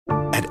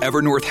At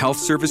Evernorth Health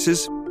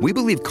Services, we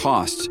believe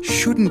costs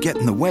shouldn't get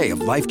in the way of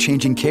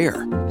life-changing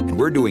care, and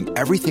we're doing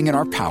everything in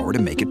our power to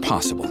make it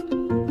possible.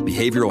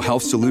 Behavioral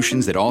health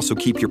solutions that also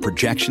keep your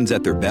projections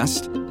at their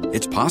best?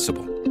 It's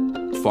possible.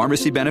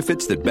 Pharmacy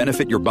benefits that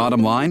benefit your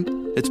bottom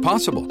line? It's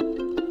possible.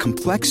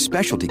 Complex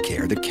specialty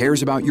care that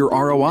cares about your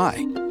ROI?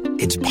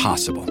 It's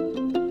possible.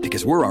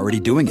 Because we're already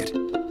doing it.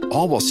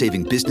 All while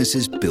saving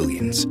businesses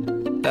billions.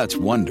 That's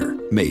Wonder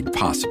made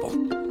possible.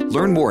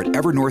 Learn more at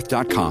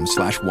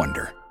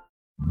evernorth.com/wonder.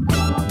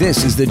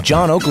 This is the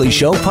John Oakley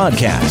Show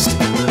podcast.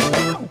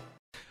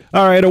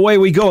 All right, away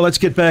we go. Let's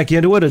get back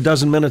into it. A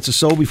dozen minutes or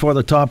so before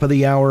the top of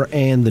the hour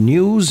and the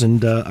news.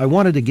 And I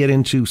wanted to get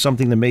into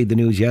something that made the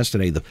news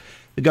yesterday. The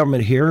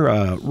government here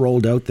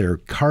rolled out their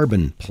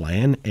carbon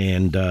plan,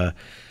 and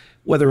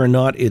whether or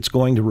not it's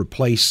going to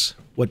replace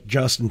what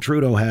Justin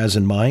Trudeau has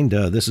in mind.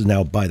 This is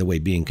now, by the way,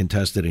 being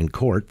contested in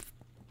court.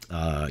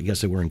 I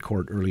guess they were in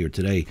court earlier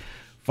today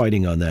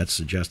fighting on that,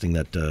 suggesting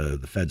that the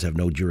feds have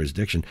no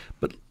jurisdiction.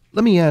 But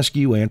let me ask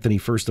you, Anthony,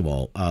 first of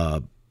all,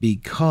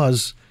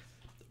 because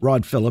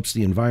Rod Phillips,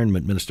 the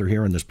environment minister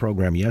here in this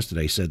program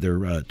yesterday, said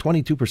they're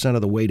 22%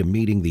 of the way to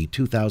meeting the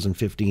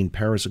 2015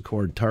 Paris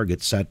Accord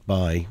target set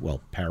by,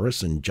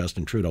 Paris, and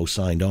Justin Trudeau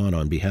signed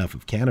on behalf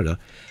of Canada.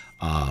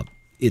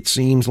 It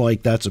seems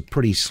like that's a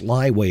pretty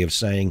sly way of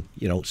saying,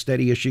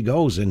 steady as she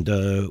goes, and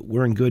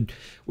we're in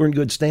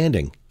good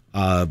standing.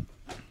 And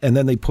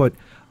then they put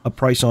a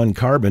price on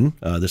carbon.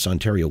 This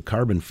Ontario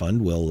Carbon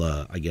Fund will,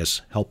 I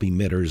guess, help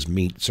emitters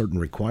meet certain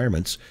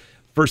requirements.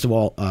 First of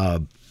all,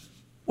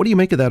 what do you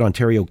make of that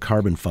Ontario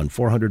Carbon Fund?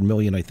 $400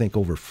 million, I think,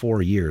 over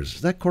 4 years.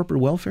 Is that corporate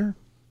welfare?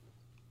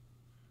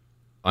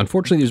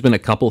 Unfortunately, there's been a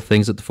couple of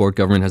things that the Ford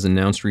government has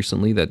announced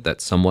recently that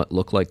somewhat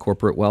look like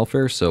corporate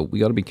welfare. So we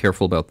got to be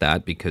careful about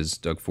that, because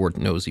Doug Ford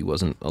knows he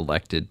wasn't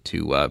elected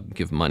to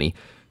give money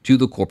to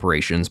the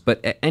corporations.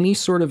 But any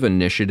sort of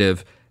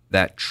initiative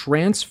that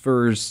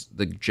transfers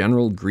the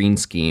general green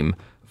scheme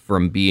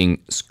from being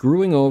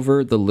screwing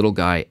over the little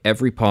guy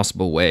every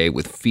possible way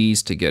with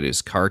fees to get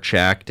his car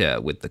checked,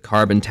 with the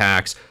carbon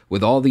tax,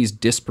 with all these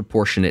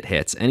disproportionate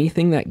hits,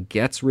 anything that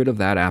gets rid of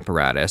that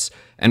apparatus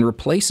and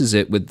replaces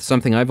it with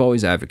something I've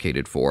always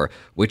advocated for,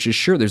 which is,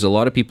 sure, there's a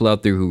lot of people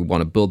out there who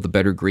want to build the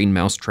better green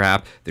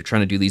mousetrap. They're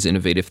trying to do these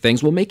innovative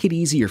things. We'll make it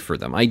easier for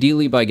them,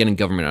 ideally by getting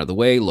government out of the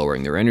way,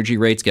 lowering their energy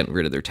rates, getting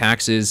rid of their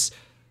taxes.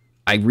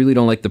 I really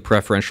don't like the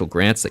preferential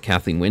grants that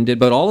Kathleen Wynne did,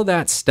 but all of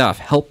that stuff,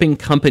 helping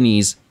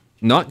companies,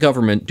 not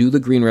government, do the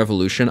green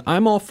revolution,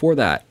 I'm all for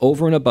that,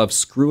 over and above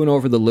screwing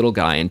over the little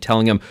guy and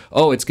telling him,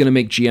 oh, it's going to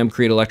make GM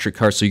create electric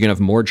cars, so you're going to have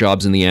more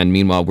jobs in the end.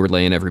 Meanwhile, we're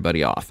laying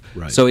everybody off.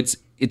 Right. So it's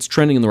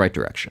trending in the right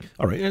direction.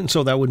 All right, and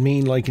so that would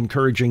mean like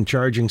encouraging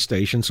charging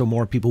stations so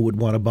more people would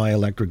want to buy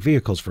electric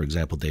vehicles, for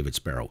example, David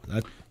Sparrow.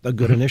 That a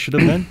good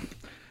initiative then?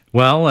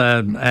 Well,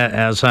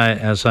 as I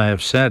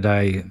have said,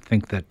 I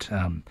think that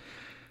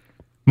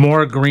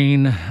more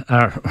green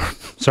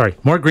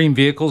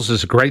vehicles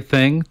is a great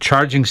thing.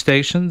 Charging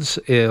stations,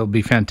 it'll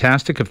be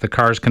fantastic if the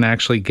cars can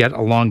actually get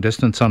a long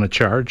distance on a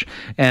charge.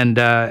 And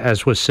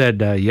as was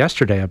said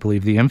yesterday, I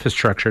believe the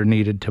infrastructure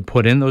needed to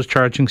put in those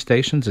charging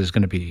stations is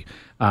going to be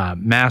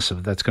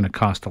massive. That's going to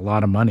cost a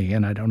lot of money.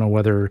 And I don't know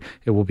whether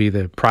it will be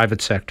the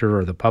private sector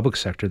or the public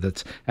sector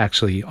that's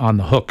actually on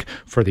the hook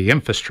for the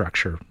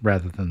infrastructure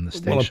rather than the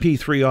station. Well, a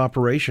P3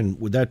 operation,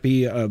 would that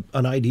be an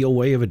ideal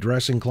way of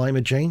addressing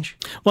climate change?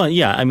 Well,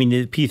 yeah, I mean,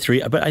 the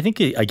P3, but I think,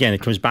 again,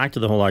 it comes back to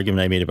the whole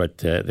argument I made about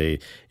the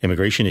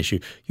immigration issue.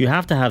 You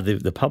have to have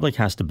the public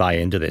has to buy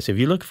into this. If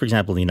you look, for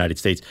example, in the United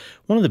States,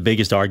 one of the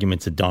biggest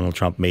arguments that Donald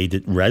Trump made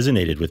that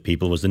resonated with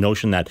people was the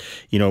notion that,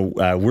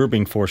 we're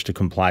being forced to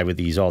comply with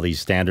all these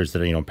standards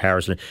that are,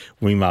 Paris,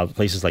 meanwhile,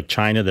 places like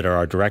China that are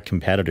our direct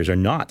competitors are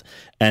not.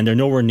 And they're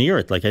nowhere near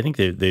it. Like, I think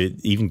they're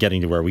even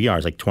getting to where we are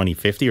is like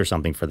 2050 or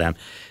something for them.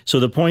 So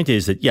the point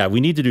is that, yeah, we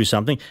need to do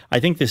something. I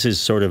think this is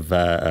sort of,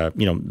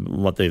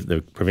 what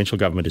the provincial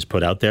government has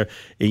put out there,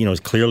 is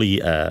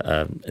clearly,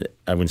 I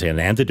wouldn't say an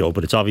antidote,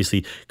 but it's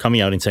obviously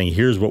coming out and saying,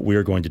 here's what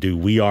we're going to do.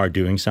 We are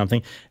doing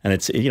something. And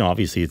it's,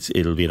 obviously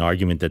it'll be an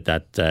argument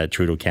that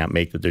Trudeau can't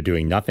make, that they're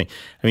doing nothing.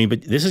 I mean,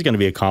 but this is going to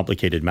be a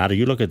complicated matter.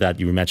 You look at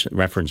that, you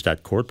referenced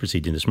that court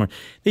proceeding this morning.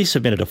 They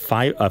submitted a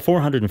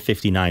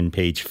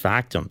 459-page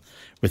factum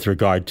with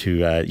regard to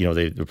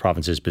the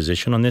province's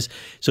position on this.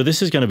 So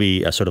this is going to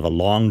be a sort of a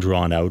long,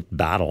 drawn-out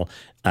battle.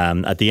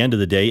 At the end of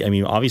the day, I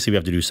mean, obviously we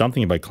have to do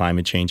something about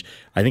climate change.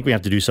 I think we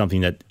have to do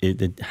something that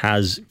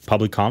has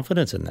public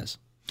confidence in this.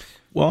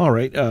 Well, all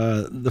right.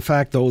 The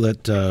fact, though,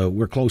 that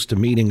we're close to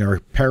meeting our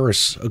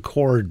Paris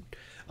Accord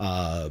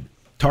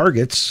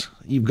targets,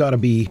 you've got to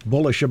be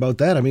bullish about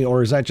that. I mean,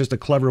 or is that just a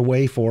clever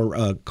way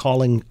for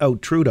calling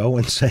out Trudeau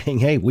and saying,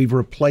 hey, we've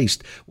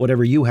replaced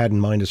whatever you had in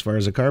mind as far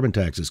as a carbon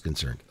tax is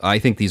concerned? I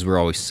think these were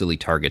always silly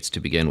targets to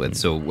begin with.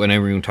 So when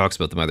everyone talks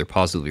about them either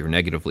positively or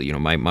negatively,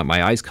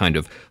 my eyes kind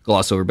of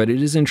gloss over. But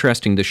it is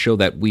interesting to show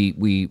that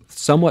we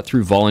somewhat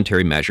through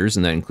voluntary measures,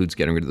 and that includes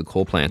getting rid of the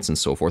coal plants and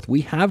so forth,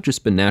 we have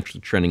just been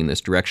naturally trending in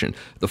this direction.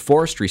 The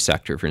forestry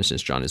sector, for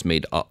instance, John, has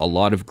made a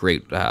lot of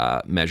great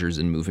measures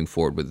in moving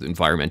forward with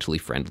environmentally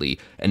friendly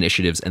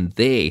initiatives, and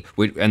they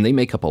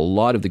make up a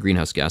lot of the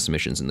greenhouse gas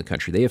emissions in the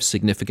country. They have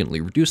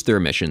significantly reduced their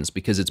emissions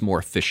because it's more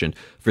efficient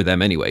for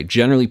them anyway.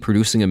 Generally,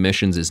 producing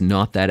emissions is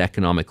not that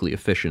economically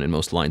efficient in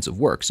most lines of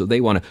work, so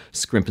they want to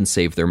scrimp and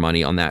save their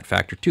money on that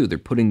factor too. They're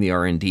putting the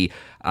R&D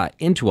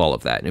into all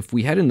of that. And if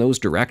we head in those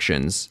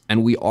directions,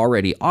 and we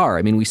already are,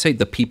 I mean, we say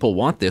the people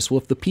want this. Well,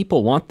 if the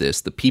people want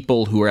this, the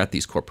people who are at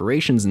these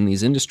corporations and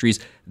these industries,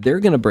 they're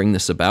going to bring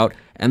this about,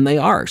 and they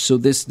are. So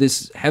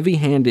this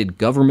heavy-handed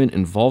government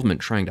involvement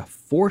trying to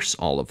force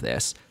all of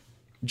this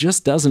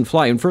just doesn't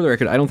fly. And for the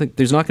record, I don't think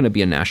there's not going to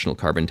be a national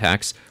carbon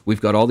tax. We've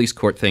got all these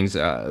court things,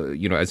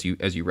 as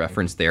you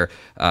referenced there,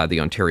 the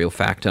Ontario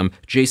factum.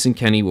 Jason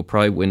Kenney will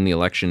probably win the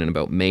election in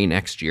about May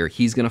next year.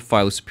 He's going to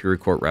file a Superior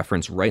Court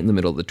reference right in the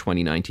middle of the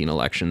 2019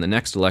 election. The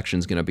next election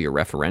is going to be a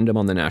referendum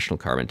on the national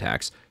carbon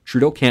tax.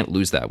 Trudeau can't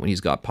lose that when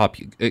he's got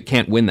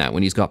can't win that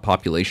when he's got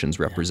populations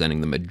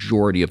representing the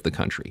majority of the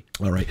country.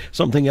 All right.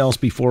 Something else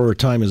before our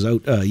time is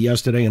out.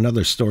 Yesterday,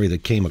 another story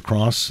that came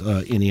across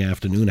in the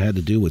afternoon had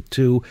to do with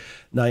two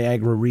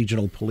Niagara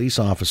Regional police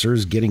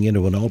officers getting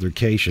into an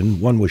altercation.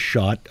 One was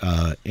shot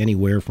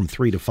anywhere from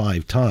 3 to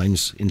 5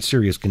 times in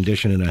serious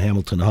condition in a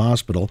Hamilton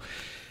hospital.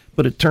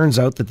 But it turns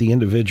out that the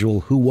individual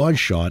who was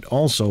shot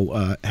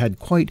also had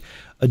quite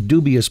a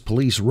dubious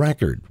police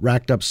record,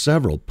 racked up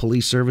several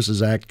Police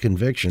Services Act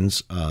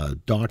convictions,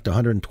 docked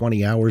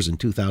 120 hours in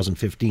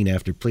 2015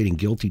 after pleading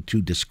guilty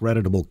to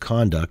discreditable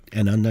conduct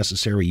and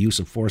unnecessary use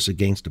of force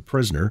against a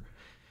prisoner.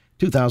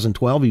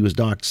 2012, he was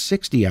docked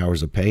 60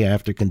 hours of pay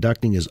after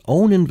conducting his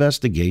own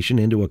investigation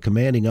into a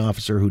commanding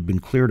officer who'd been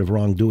cleared of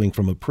wrongdoing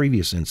from a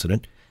previous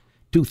incident.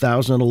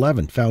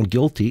 2011, found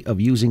guilty of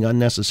using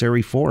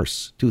unnecessary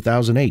force.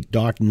 2008,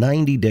 docked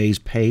 90 days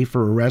pay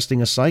for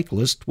arresting a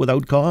cyclist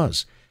without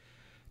cause.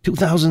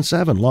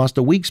 2007, lost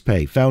a week's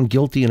pay, found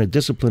guilty in a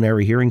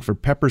disciplinary hearing for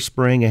pepper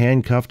spraying a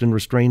handcuffed and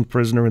restrained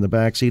prisoner in the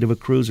backseat of a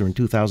cruiser in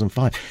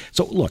 2005.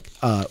 So, look,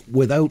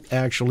 without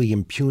actually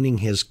impugning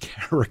his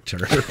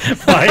character, he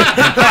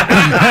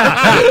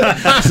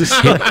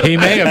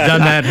may have done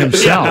that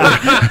himself.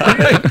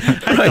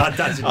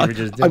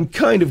 I'm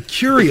kind of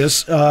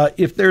curious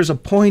if there's a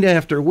point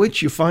after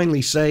which you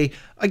finally say,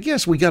 I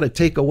guess we got to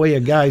take away a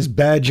guy's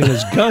badge and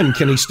his gun.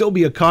 Can he still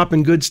be a cop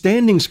in good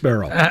standing,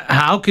 Sparrow?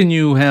 How can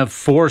you have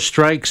 4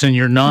 strikes and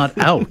you're not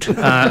out?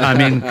 I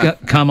mean,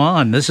 come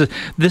on. This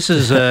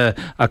is a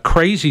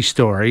crazy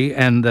story,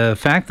 and the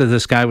fact that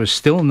this guy was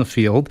still in the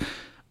field,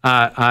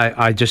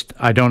 I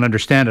don't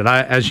understand it.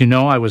 As you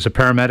know, I was a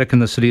paramedic in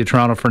the city of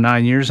Toronto for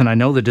 9 years, and I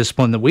know the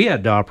discipline that we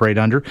had to operate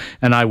under,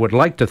 and I would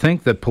like to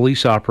think that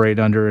police operate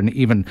under an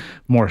even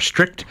more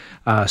strict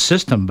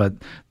system, but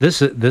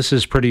this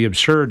is pretty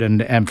absurd,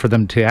 and for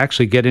them to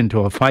actually get into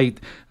a fight,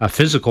 a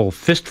physical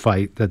fist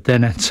fight, that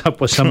then ends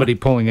up with somebody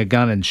pulling a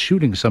gun and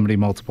shooting somebody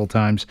multiple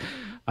times,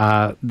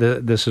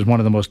 this is one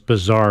of the most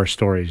bizarre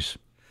stories.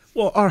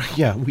 Well,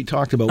 we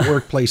talked about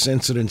workplace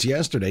incidents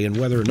yesterday and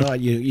whether or not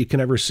you can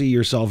ever see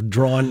yourself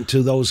drawn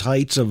to those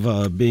heights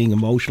of being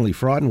emotionally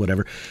fraught and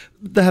whatever.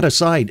 That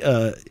aside,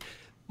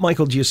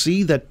 Michael, do you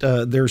see that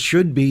there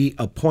should be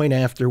a point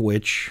after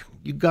which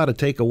you got to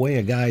take away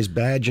a guy's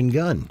badge and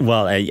gun?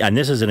 Well, and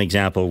this is an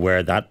example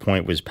where that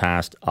point was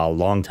passed a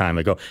long time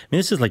ago. I mean,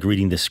 this is like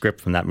reading the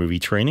script from that movie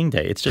Training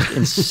Day. It's just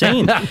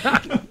insane.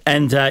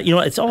 And,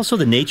 it's also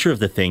the nature of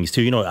the things,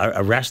 too.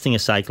 Arresting a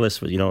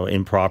cyclist,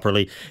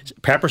 improperly,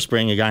 pepper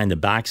spraying a guy in the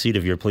backseat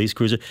of your police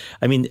cruiser.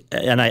 I mean,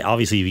 and I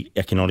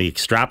can only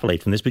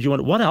extrapolate from this, but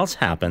what else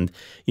happened?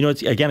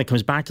 It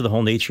comes back to the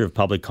whole nature of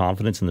public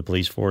confidence in the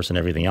police force and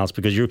everything else,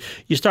 because you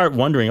start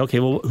wondering,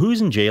 okay, well,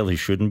 who's in jail who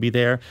shouldn't be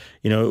there?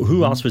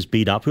 Who else was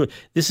beat up?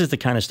 This is the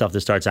kind of stuff that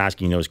starts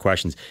asking those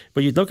questions.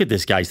 But you look at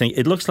this guy's thing,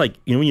 it looks like,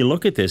 when you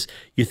look at this,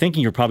 you're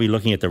thinking you're probably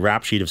looking at the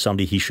rap sheet of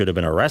somebody he should have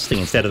been arresting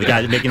instead of the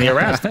guy making the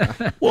arrest.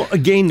 Well,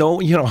 again,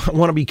 though, I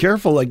want to be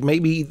careful. Like,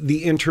 maybe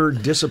the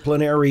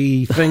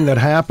interdisciplinary thing that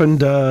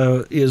happened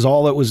is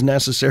all that was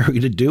necessary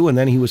to do, and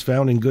then he was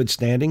found in good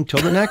standing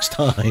till the next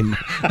time.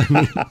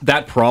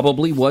 That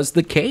probably was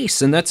the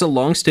case, and that's a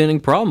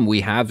long-standing problem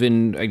we have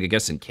in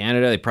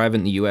Canada, they probably have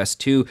in the U.S.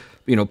 too.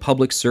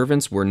 Public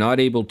servants, we're not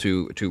able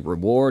to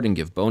reward and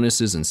give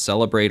bonuses and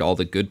celebrate all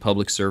the good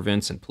public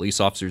servants and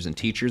police officers and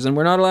teachers, and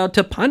we're not allowed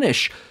to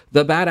punish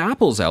the bad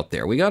apples out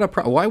there. We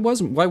got why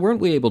weren't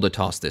we able to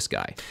toss this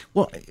guy? why.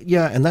 Well,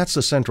 yeah, and that's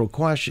the central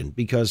question,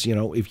 because,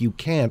 if you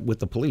can't with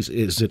the police,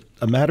 is it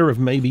a matter of,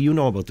 maybe you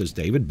know about this,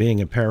 David,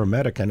 being a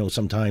paramedic? I know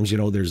sometimes,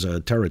 there's a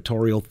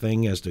territorial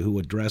thing as to who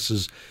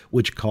addresses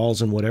which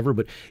calls and whatever,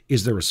 but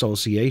is there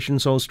association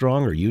so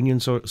strong or union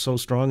so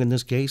strong in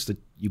this case that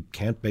you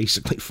can't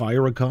basically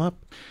fire a cop?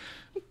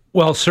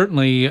 Well,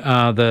 certainly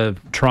the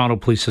Toronto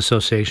Police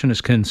Association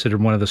is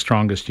considered one of the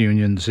strongest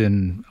unions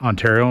in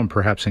Ontario and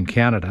perhaps in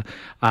Canada.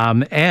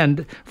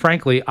 And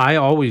frankly, I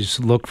always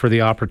look for the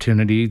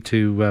opportunity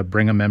to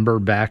bring a member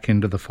back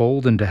into the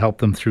fold and to help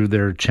them through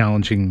their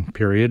challenging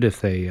period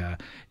if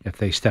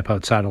they step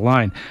outside of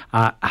line.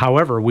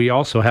 However, we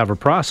also have a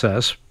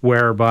process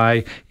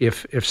whereby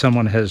if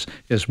someone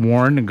is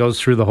warned and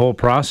goes through the whole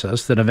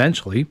process, then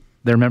eventually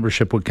their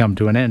membership would come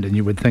to an end. And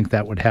you would think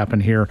that would happen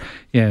here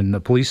in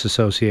the Police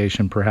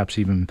Association, perhaps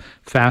even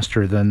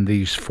faster than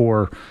these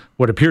 4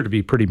 what appear to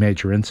be pretty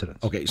major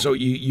incidents. Okay, so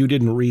you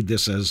didn't read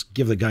this as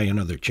give the guy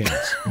another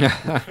chance.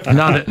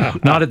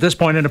 Not at this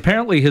point, and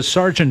apparently his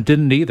sergeant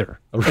didn't either.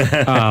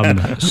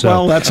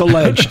 Well, that's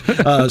alleged.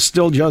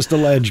 Still just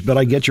alleged, but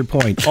I get your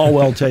point. All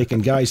well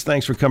taken. Guys,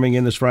 thanks for coming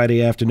in this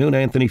Friday afternoon.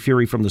 Anthony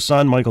Furey from The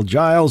Sun, Michael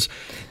Giles,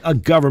 a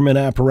government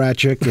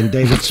apparatchik, and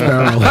David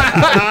Sparrow,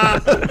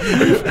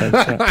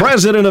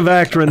 President of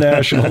ACTRA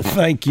National.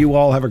 Thank you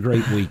all. Have a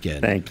great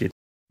weekend. Thank you.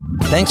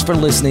 Thanks for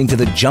listening to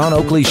the John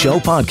Oakley Show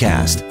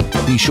podcast.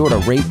 Be sure to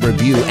rate,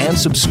 review, and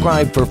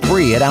subscribe for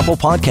free at Apple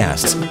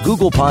Podcasts,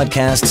 Google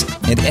Podcasts,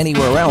 and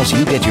anywhere else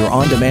you get your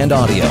on-demand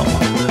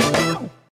audio.